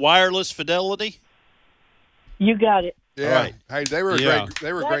a lot. Is that wireless fidelity? You got it. Yeah. All right. Hey, they were a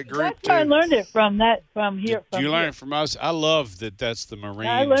great group That's where I learned it from here. Did you learn it from us? I love that. That's the Marines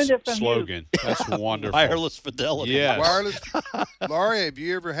I learned it from slogan. You. That's wonderful. Wireless fidelity. Yes. Wireless. Laurie, have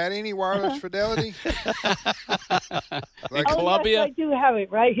you ever had any wireless fidelity? In Columbia? Yes, I do have it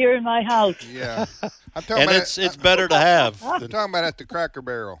right here in my house. Yeah. I'm talking and about it's better to have. I'm talking about at the Cracker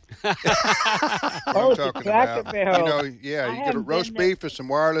Barrel. Oh, the Cracker Barrel. You get a roast beef with some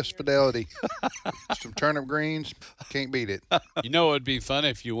wireless fidelity. Some turnip greens. Can't beat it. You know, it would be fun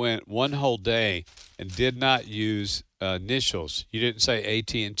if you went one whole day and did not use initials. You didn't say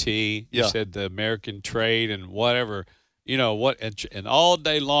AT&T. You said the American Trade and whatever. You know what? And all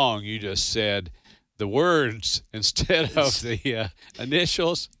day long, you just said the words instead of the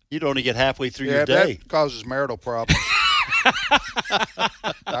initials. You'd only get halfway through your day. That causes marital problems.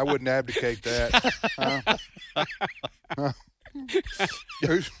 I wouldn't abdicate that.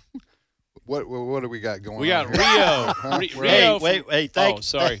 What do we got going on? We got here? Rio. Huh? Rio. Wait.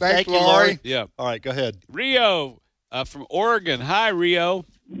 Sorry. Thank you, Laurie. Lori. Yeah. All right, go ahead. Rio from Oregon. Hi, Rio.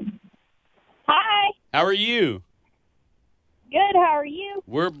 Hi. How are you? Good. How are you?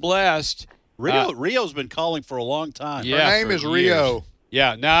 We're blessed. Rio's been calling for a long time. Yeah, Her name for is years. Rio.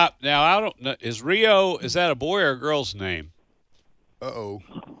 Yeah. Now I don't know. Is that a boy or a girl's name? Uh-oh.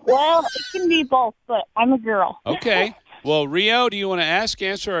 Well, it can be both, but I'm a girl. Okay. Well, Rio, do you want to ask,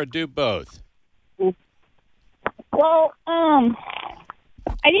 answer, or do both? Well, I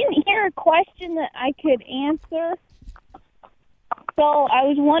didn't hear a question that I could answer, so I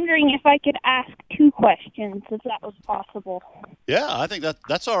was wondering if I could ask 2 questions, if that was possible. Yeah, I think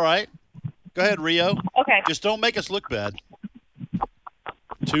that's all right. Go ahead, Rio. Okay. Just don't make us look bad.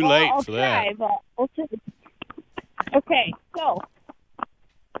 Too late I'll for try, that. But we'll see. Okay, so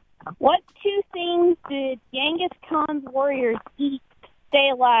what 2 things did Genghis Khan's warriors eat to stay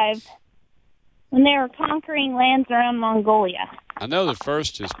alive when they were conquering lands around Mongolia? I know the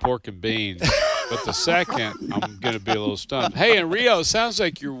first is pork and beans, but the second, I'm going to be a little stumped. Hey, and Rio, it sounds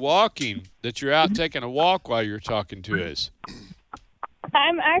like you're walking, that you're out taking a walk while you're talking to us.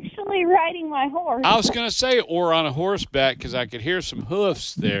 I'm actually riding my horse. I was going to say, or on a horseback, because I could hear some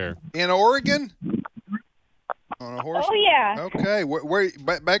hoofs there. In Oregon? On a horse? Oh, yeah. Okay. Where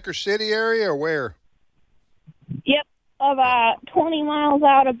Baker City area or where? Yep, about 20 miles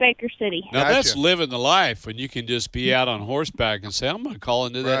out of Baker City. Now, that's living the life when you can just be out on horseback and say, I'm going to call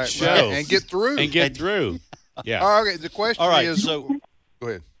into that show. And get through. Yeah. All right, the question All right, is... so go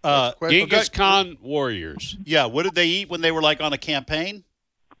ahead. Genghis Khan warriors. Yeah, what did they eat when they were like on a campaign?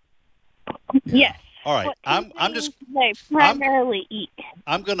 Yes. All right, What I'm just they primarily eat.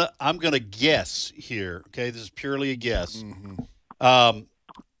 I'm gonna guess here. Okay, this is purely a guess. Mm-hmm.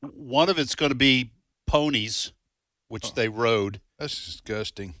 One of it's going to be ponies, which they rode. That's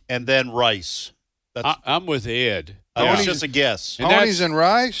disgusting. And then rice. I'm with Ed. It's just a guess. Ponies and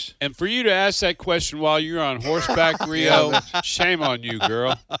rice? And for you to ask that question while you're on horseback, Rio, shame on you,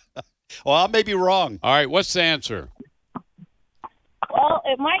 girl. Well, I may be wrong. All right, what's the answer? Well,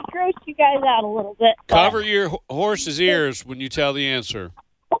 it might gross you guys out a little bit. but, Cover your horse's ears when you tell the answer.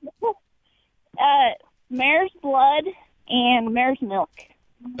 Mare's blood and mare's milk.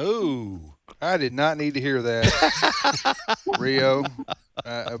 Ooh. I did not need to hear that, Rio.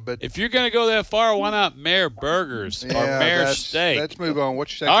 But if you're going to go that far, why not mare burgers or mare steak? Let's move on.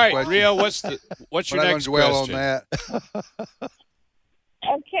 What's your second All right, question? Rio, what's your next dwell question? on that.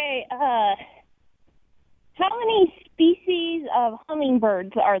 Okay, how many species of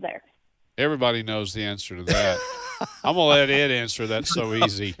hummingbirds are there? Everybody knows the answer to that. I'm going to let Ed answer. That's so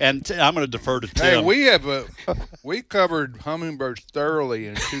easy. And I'm going to defer to Tim. Hey, we covered hummingbirds thoroughly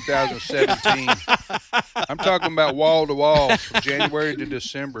in 2017. I'm talking about wall to wall, from January to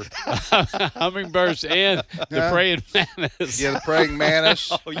December. Hummingbirds and the praying mantis. Yeah, the praying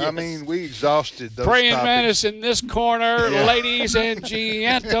mantis. Oh, yes. I mean, we exhausted those Praying topics. mantis in this corner, ladies and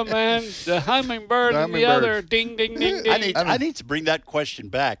gentlemen. The hummingbird in the other. Ding, ding, ding, ding. I need to bring that question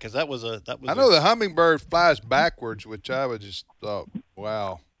back because that was a. I know the hummingbird flies backwards, which I would just thought,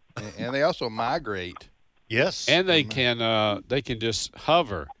 wow. And they also migrate. Yes. And they can just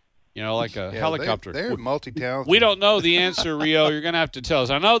hover, like a helicopter. They're multi-talented. We don't know the answer, Rio. You're going to have to tell us.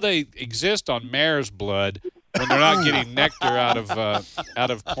 I know they exist on mare's blood when they're not getting nectar out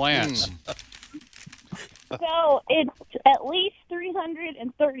of plants. So it's at least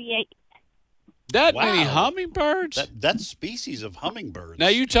 338. That many hummingbirds? That's species of hummingbirds. Now,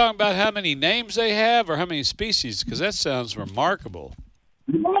 you talking about how many names they have or how many species? Because that sounds remarkable.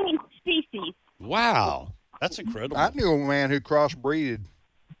 How many species? Wow. That's incredible. I knew a man who crossbreeded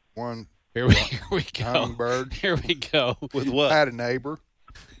one. Here we go. Hummingbird. Here we go. With what? I had a neighbor.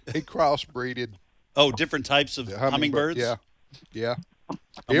 He crossbreeded. Oh, different types of hummingbirds? Yeah.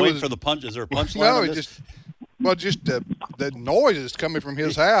 I'm waiting for the punch. Is there a punchline No, on it this? just the noises coming from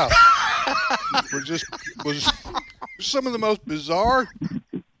his house was some of the most bizarre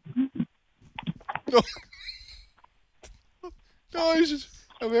noises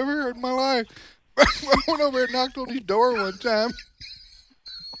I've ever heard in my life. I went over and knocked on his door one time.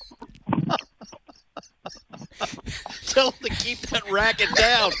 Tell him to keep that racket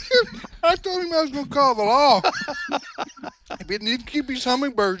down. I told him I was going to call the law. If he didn't keep his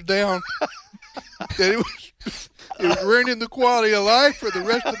hummingbirds down, that it was ruining the quality of life for the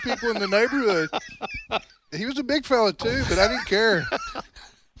rest of the people in the neighborhood. He was a big fella too, but I didn't care.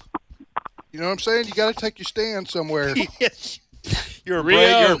 You know what I'm saying? You got to take your stand somewhere. Yes. You're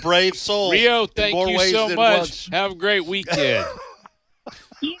a brave soul. Rio, thank more you ways so than much. once. Have a great weekend.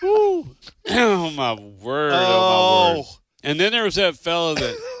 Woo. Oh, my word. Oh, my word. And then there was that fellow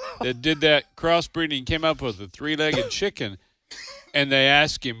that did that crossbreeding, came up with a 3-legged chicken, and they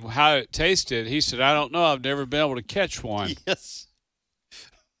asked him how it tasted. He said, I don't know. I've never been able to catch one. Yes.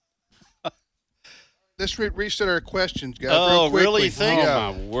 Let's reset our questions, guys. Oh, real quickly. really? You think?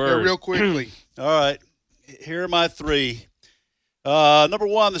 Oh, my word. Yeah, real quickly. All right. Here are my 3. Number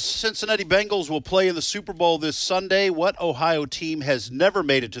 1, the Cincinnati Bengals will play in the Super Bowl this Sunday. What Ohio team has never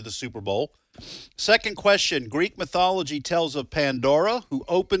made it to the Super Bowl? Second question, Greek mythology tells of Pandora, who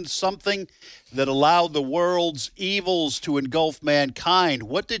opened something that allowed the world's evils to engulf mankind.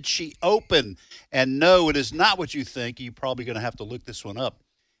 What did she open? And no, it is not what you think. You're probably going to have to look this one up.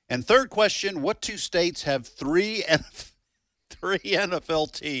 And third question, what 2 states have 3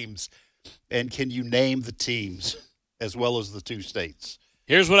 NFL teams? And can you name the teams as well as the 2 states?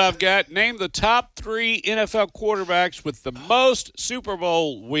 Here's what I've got. Name the top 3 NFL quarterbacks with the most Super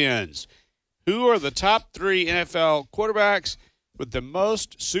Bowl wins. Who are the top 3 NFL quarterbacks with the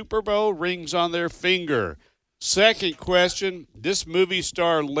most Super Bowl rings on their finger? Second question, this movie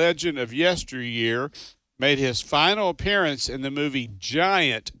star legend of yesteryear made his final appearance in the movie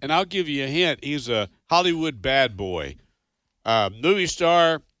Giant, and I'll give you a hint. He's a Hollywood bad boy. Movie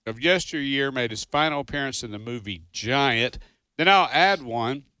star of yesteryear made his final appearance in the movie Giant. Then I'll add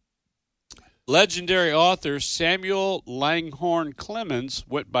one. Legendary author Samuel Langhorne Clemens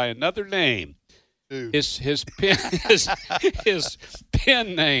went by another name. His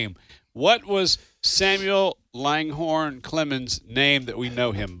pen name. What was Samuel Langhorne Clemens' name that we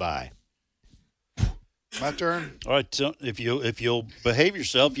know him by? My turn. All right, so if you'll behave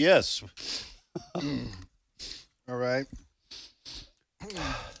yourself, yes. All right.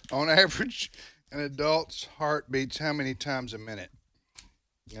 On average, an adult's heart beats how many times a minute?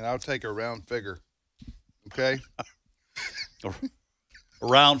 And I'll take a round figure. Okay? A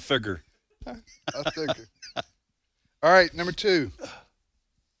round figure. I'll take it. All right, number 2.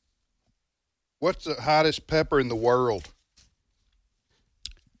 What's the hottest pepper in the world?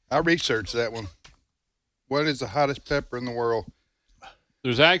 I researched that one. What is the hottest pepper in the world?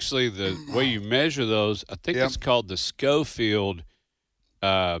 There's actually the way you measure those. I think it's called the Schofield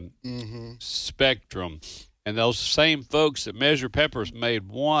spectrum. And those same folks that measure peppers made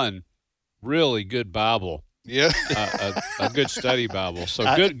one really good Bible. Yeah. A good study Bible. So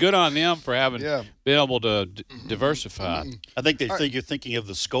good on them for having been able to diversify. I think you're thinking of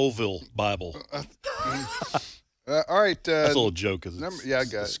the Scoville Bible. All right. That's a little joke. I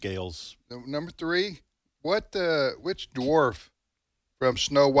got scales. Number 3. Which dwarf from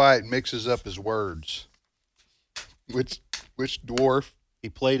Snow White mixes up his words? Which dwarf? He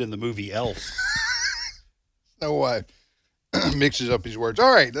played in the movie Elf. Snow White mixes up his words.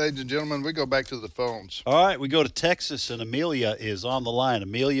 All right, ladies and gentlemen, we go back to the phones. All right, we go to Texas, and Amelia is on the line.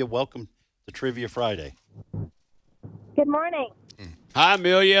 Amelia, welcome to Trivia Friday. Good morning. Hi,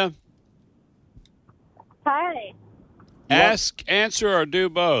 Amelia. Hi. Ask, answer, or do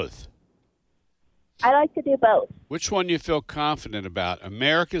both? I like to do both. Which one you feel confident about?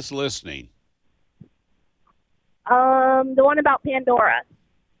 America's listening. The one about Pandora.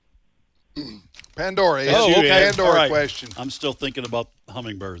 Pandora. Yes, okay. Pandora question. I'm still thinking about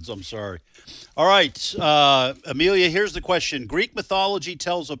hummingbirds. I'm sorry. All right, Amelia, here's the question. Greek mythology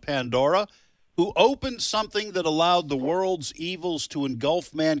tells of Pandora, who opened something that allowed the world's evils to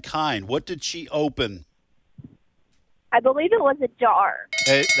engulf mankind. What did she open? I believe it was a jar.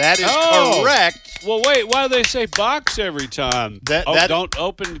 That is correct. Well, wait. Why do they say box every time? Don't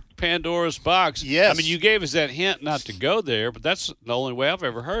open Pandora's box. Yes. I mean, you gave us that hint not to go there, but that's the only way I've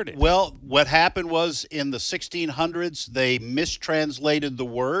ever heard it. Well, what happened was in the 1600s, they mistranslated the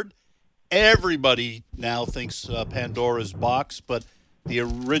word. Everybody now thinks Pandora's box, but the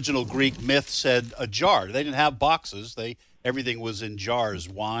original Greek myth said a jar. They didn't have boxes. Everything was in jars,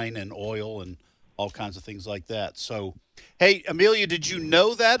 wine and oil and all kinds of things like that. So, hey, Amelia, did you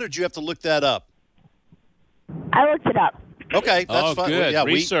know that, or did you have to look that up? I looked it up. Okay, that's fine. Good. Yeah,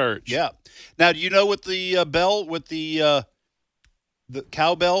 research. Now, do you know what the bell, what the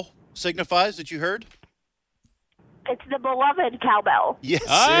cowbell signifies that you heard? It's the beloved cowbell. Yes.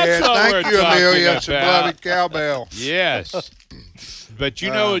 Thank you, Amelia. It's a beloved cowbell. Yes. But you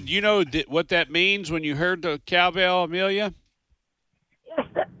know what that means when you heard the cowbell, Amelia?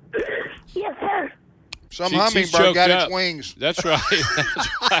 Yes, sir. Some hummingbird got its wings. That's right.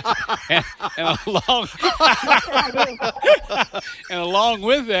 And along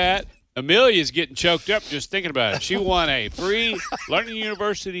with that, Amelia's getting choked up just thinking about it. She won a free Learning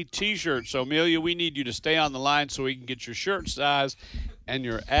University T-shirt. So, Amelia, we need you to stay on the line so we can get your shirt size and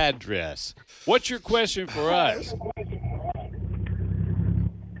your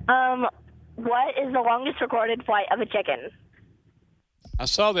What is the longest recorded flight of a chicken? I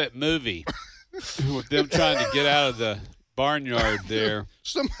saw that movie with them trying to get out of the barnyard there.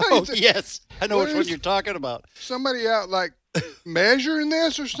 Yes, I know which one you're talking about. Somebody out like measuring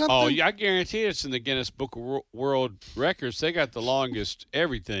this or something? Oh, yeah, I guarantee it's in the Guinness Book of World Records. They got the longest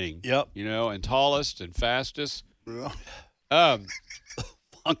everything. Yep. And tallest and fastest.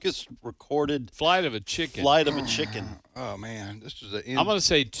 Longest recorded flight of a chicken. Oh, man. This is I'm going to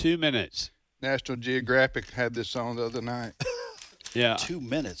say 2 minutes. National Geographic had this on the other night. Yeah. 2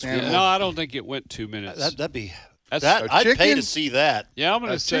 minutes. No, I don't think it went 2 minutes. That'd be... That's I'd pay to see that. Yeah, I'm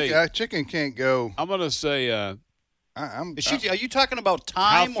going to say... A chicken can't go... I'm going to say... are you talking about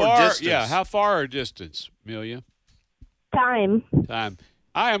time or distance? Yeah, how far or distance, Amelia? Time.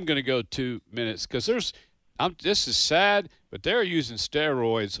 I am going to go 2 minutes because this is sad, but they're using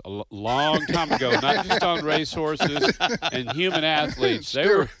steroids a long time ago, not just on racehorses and human athletes. They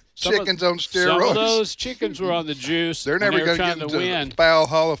were chickens on steroids. Some of those chickens were on the juice. They're never going to get into the Fowl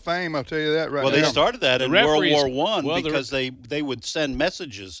Hall of Fame, I'll tell you that right now. Well, they started that in World War I because they would send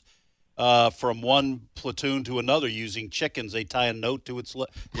messages from one platoon to another using chickens. They tie a note to its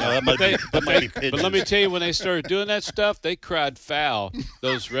that might be pigeons. But let me tell you, when they started doing that stuff, they cried foul.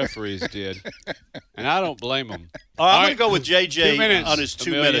 Those referees did, and I don't blame them. I'm going to go with JJ on his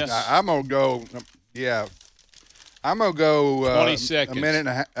 2 minutes. I'm going to go. Yeah, I'm going to go 20 seconds.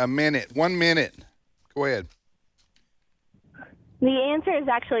 A minute. 1 minute. Go ahead. The answer is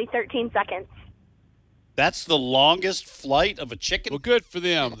actually 13 seconds. That's the longest flight of a chicken? Well, good for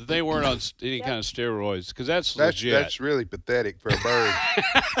them that they weren't on any kind of steroids, because that's legit. That's really pathetic for a bird.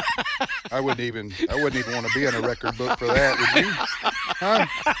 I wouldn't even want to be in a record book for that, would you? Huh?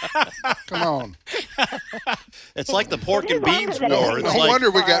 Come on. It's like the pork and beans war.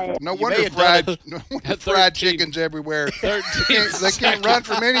 No wonder fried chickens everywhere. They can't run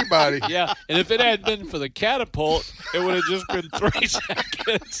from anybody. Yeah, and if it hadn't been for the catapult, it would have just been 3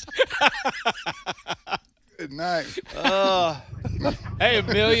 seconds. Good night. Hey,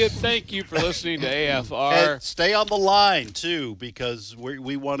 Amelia, thank you for listening to AFR. And stay on the line, too, because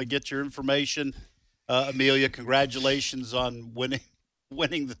we want to get your information. Amelia, congratulations on winning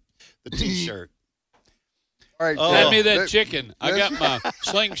the T-shirt. All right, hand me that chicken. I got my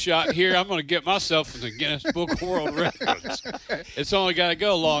slingshot here. I'm going to get myself in the Guinness Book of World Records. It's only got to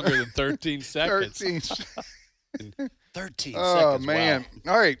go longer than 13 seconds. 13 seconds. Oh, man.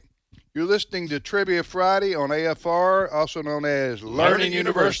 Wow. All right. You're listening to Trivia Friday on AFR, also known as Learning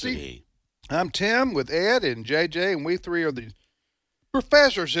University. I'm Tim with Ed and JJ, and we three are the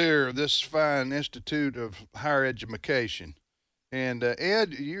professors here of this fine Institute of Higher Education. And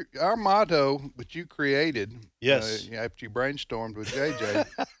Ed, our motto, which you created, yes, after you brainstormed with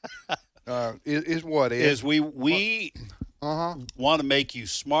JJ, is what, Ed? Is we want to make you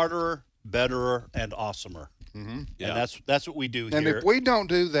smarter, betterer, and awesomer. Mm-hmm. Yeah. And that's what we do here. And if we don't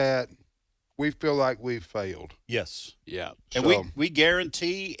do that, we feel like we've failed. Yes. Yeah. And we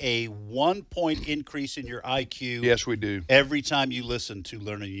guarantee a 1 point increase in your IQ. Yes, we do. Every time you listen to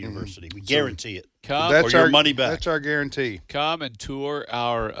Learning University. We guarantee it. Come, or your money back. That's our guarantee. Come and tour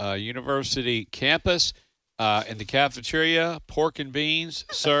our university campus in the cafeteria. Pork and beans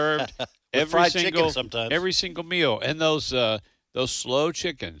served fried chicken sometimes. Every single meal. And those slow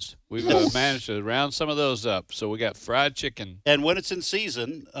chickens. We've managed to round some of those up. So we got fried chicken. And when it's in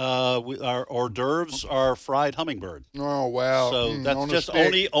season, our hors d'oeuvres are fried hummingbird. Oh, wow. So that's just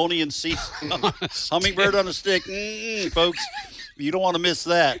only in season. Hummingbird on a stick. Folks, you don't want to miss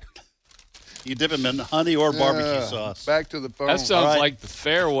that. You dip them in honey or barbecue sauce. Back to the phone. That sounds like the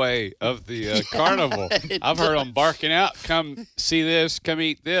fairway of the carnival. I've heard them barking out, come see this, come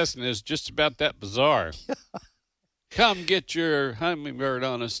eat this, and it's just about that bizarre. Come get your hummingbird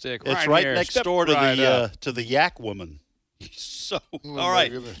on a stick. It's right next Step door to right the yak woman. So, all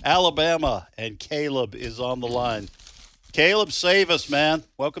right, Alabama, and Caleb is on the line. Caleb, save us, man.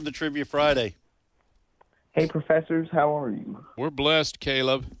 Welcome to Trivia Friday. Hey, professors, how are you? We're blessed,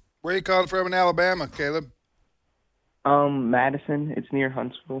 Caleb. Where are you calling from in Alabama, Caleb? Madison. It's near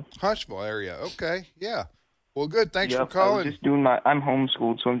Huntsville. Huntsville area. Okay, yeah. Well, good. Thanks for calling. I was just doing I'm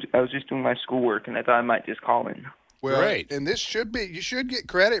homeschooled, so I was just doing my schoolwork, and I thought I might just call in. Well, great. And you should get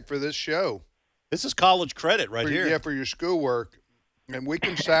credit for this show. This is college credit here. Yeah, for your schoolwork. And we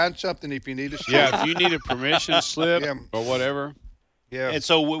can sign something if you need a Yeah, if you need a permission slip or whatever. Yeah. And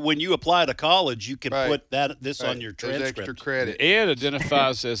so when you apply to college, you can put this on your transcript. Extra credit. Ed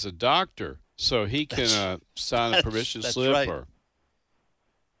identifies as a doctor, so he can sign a permission slip. Right. Or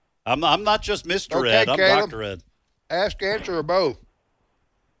I'm not just Mr. Ed. I'm Caleb, Dr. Ed. Ask, answer, or both?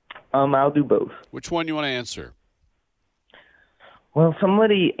 I'll do both. Which one you want to answer? Well,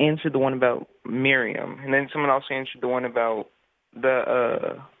 somebody answered the one about Miriam, and then someone else answered the one about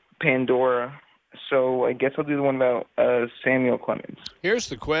the Pandora. So I guess I'll do the one about Samuel Clemens. Here's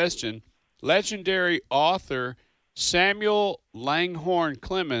the question. Legendary author Samuel Langhorne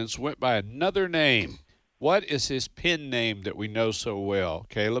Clemens went by another name. What is his pen name that we know so well,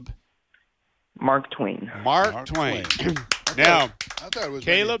 Caleb? Mark Twain. Mark Twain. Now, I thought it was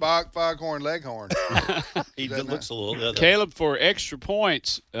Caleb, Foghorn Leghorn. He looks a little. Caleb, for extra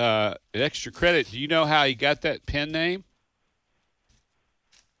points, extra credit, do you know how he got that pen name?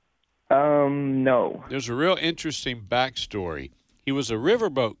 No. There's a real interesting backstory. He was a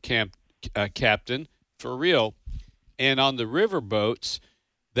riverboat captain, for real, and on the riverboats,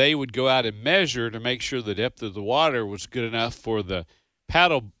 they would go out and measure to make sure the depth of the water was good enough for the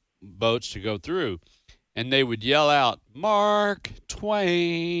paddle boats to go through. And they would yell out, Mark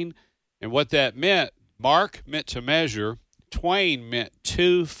Twain. And what that meant, Mark meant to measure, Twain meant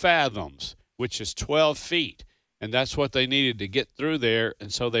 2 fathoms, which is 12 feet. And that's what they needed to get through there.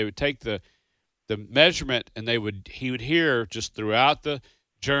 And so they would take the measurement, and he would hear just throughout the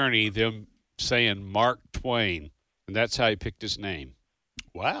journey them saying Mark Twain. And that's how he picked his name.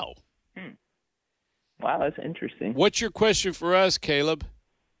 Wow. Wow, that's interesting. What's your question for us, Caleb?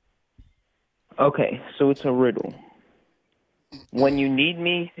 Okay, so it's a riddle. When you need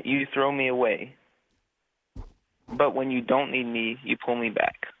me, you throw me away. But when you don't need me, you pull me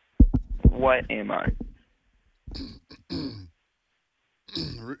back. What am I?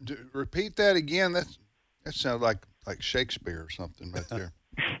 Repeat that again. That sounds like Shakespeare or something right there.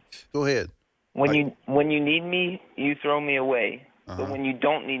 Go ahead. When you need me, you throw me away. But when you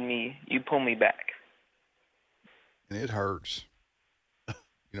don't need me, you pull me back. And it hurts.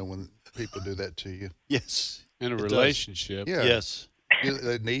 When people do that to you. Yes. In a relationship. Yeah. Yes.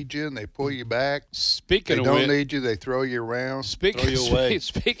 They need you and they pull you back. Speaking they of don't which, need you, they throw you around. Throw you away.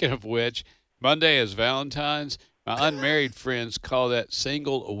 Speaking of which, Monday is Valentine's. My unmarried friends call that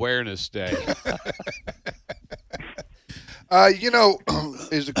Single Awareness Day.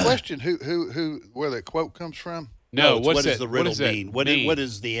 Is the question where the quote comes from? No, what does the riddle what does that mean? mean? What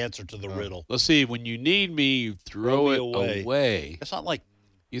is the answer to the riddle? Let's see. When you need me, you throw it away. It's not like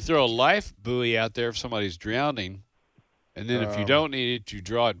you throw a life buoy out there if somebody's drowning, and then if you don't need it, you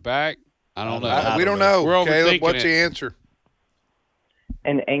draw it back. I don't know. We don't know. We're Caleb, what's overthinking the it. answer?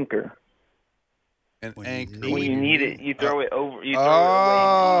 An anchor. An anchor. When you need it, you throw it over. You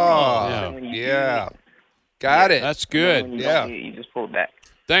throw it away. Yeah. Got it. That's good. When you don't need it, you just pull it back.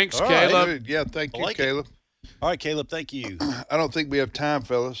 Thanks, All Caleb. right. Yeah, thank you, like Caleb. All right, Caleb, thank you. I don't think we have time,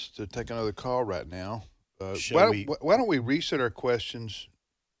 fellas, to take another call right now. Why don't we reset our questions?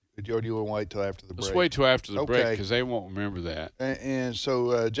 Or do you want to wait till after the break? Let's wait till after the break Okay. because they won't remember that. And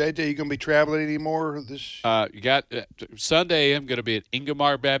so, JJ, you going to be traveling anymore this? You got Sunday. I'm going to be at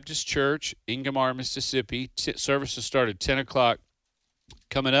Ingomar Baptist Church, Ingomar, Mississippi. Services start at 10 o'clock.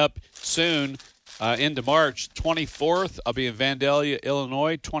 Coming up soon, into March 24th, I'll be in Vandalia,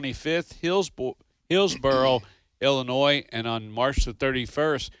 Illinois. 25th, Hillsboro, Illinois, and on March the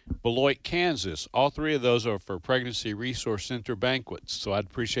 31st, Beloit, Kansas. All 3 of those are for Pregnancy Resource Center banquets. So I'd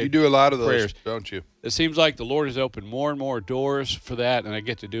appreciate You do a lot of those, prayers. don't you? It seems like the Lord has opened more and more doors for that, and I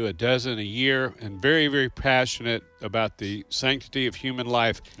get to do a dozen a year, and very, very passionate about the sanctity of human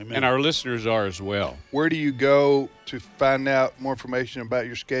life, Amen. and our listeners are as well. Where do you go to find out more information about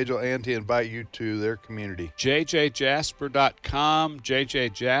your schedule and to invite you to their community? jjjasper.com,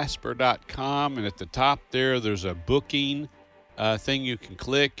 jjjasper.com, and at the top there's a booking thing you can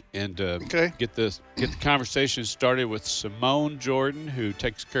click and get the conversation started with Simone Jordan, who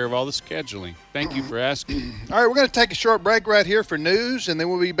takes care of all the scheduling. Thank you for asking. All right, we're going to take a short break right here for news, and then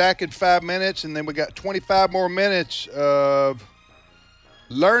we'll be back in 5 minutes, and then we got 25 more minutes of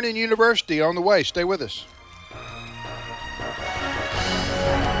Learning University on the way. Stay with us.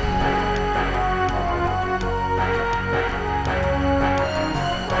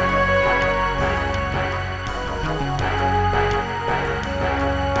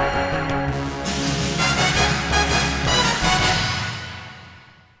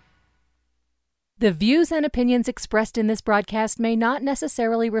 The views and opinions expressed in this broadcast may not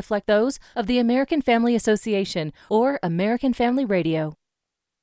necessarily reflect those of the American Family Association or American Family Radio.